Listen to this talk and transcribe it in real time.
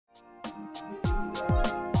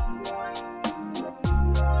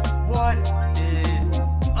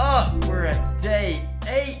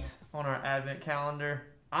Advent calendar.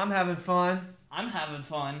 I'm having fun. I'm having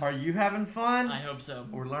fun. Are you having fun? I hope so.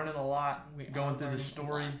 We're learning a lot. Going through the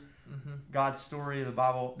story, God's story of the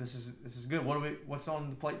Bible. This is good. What's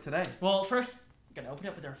on the plate today? Well, first, I'm gonna open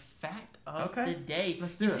up with our fact of the day.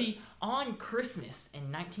 Let's do it. You see, on Christmas in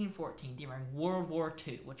 1914, during World War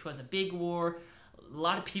II, which was a big war, a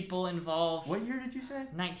lot of people involved. What year did you say?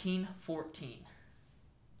 1914.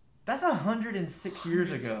 That's 106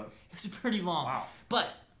 years ago. It was pretty long. Wow. But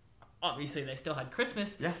obviously, they still had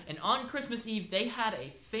Christmas. Yeah. And on Christmas Eve, they had a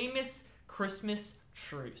famous Christmas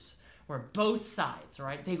truce where both sides,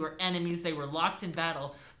 right? They were enemies. They were locked in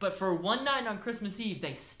battle. But for one night on Christmas Eve,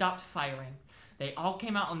 they stopped firing. They all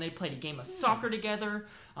came out and they played a game of soccer together.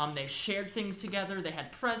 They shared things together. They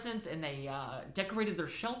had presents and they decorated their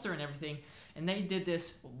shelter and everything. And they did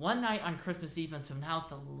this one night on Christmas Eve. And so now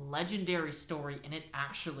it's a legendary story and it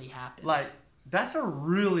actually happened. Like, that's a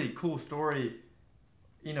really cool story.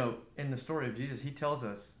 You know, in the story of Jesus, he tells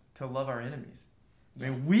us to love our enemies. I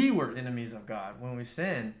mean, we were enemies of God when we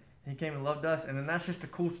sinned. He came and loved us. And then that's just a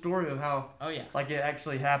cool story of how, like, it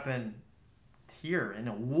actually happened here in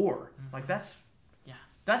a war. Like, that's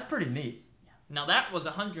pretty neat. Yeah. Now, that was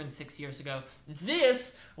 106 years ago.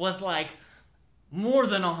 This was, like, more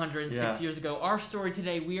than 106 years ago. Our story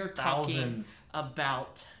today, we are talking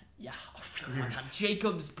about,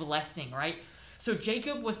 Jacob's blessing, right? So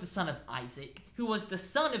Jacob was the son of Isaac, who was the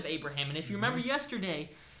son of Abraham. And if you remember yesterday,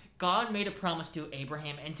 God made a promise to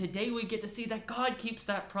Abraham. And today we get to see that God keeps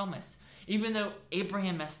that promise. Even though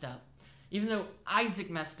Abraham messed up, even though Isaac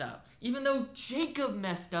messed up, even though Jacob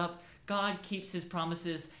messed up, God keeps his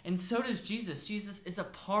promises. And so does Jesus. Jesus is a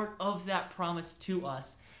part of that promise to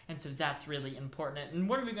us. And so that's really important. And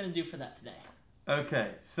what are we going to do for that today?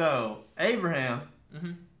 Okay, so Abraham...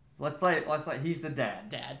 Let's say he's the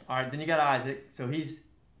dad. All right, then you got Isaac, so he's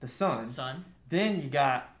the son. Then you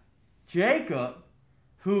got Jacob,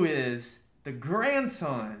 who is the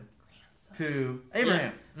grandson to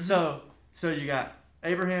Abraham. So you got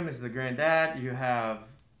Abraham is the granddad.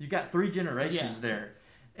 You got 3 generations there.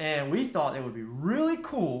 And we thought it would be really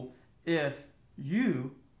cool if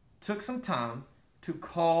you took some time to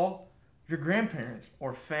call your grandparents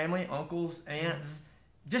or family, uncles, aunts,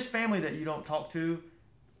 just family that you don't talk to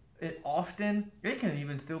often. It can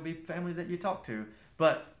even still be family that you talk to,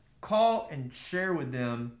 but call and share with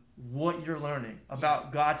them what you're learning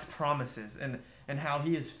about God's promises and how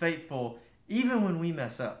he is faithful even when we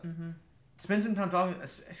mess up. Spend some time talking.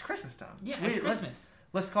 It's Christmas time. It's Christmas.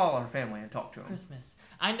 Let's call our family and talk to them. Christmas.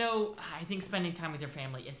 I think spending time with your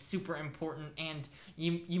family is super important, and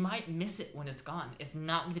you might miss it when it's gone. It's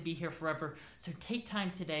not going to be here forever. So take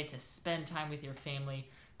time today to spend time with your family.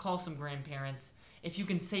 Call some grandparents. If you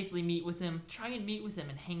can safely meet with them, try and meet with them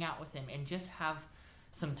and hang out with them and just have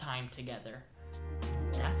some time together.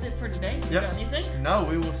 That's it for today. You got anything? No,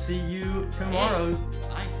 we will see you tomorrow.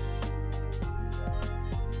 Hey,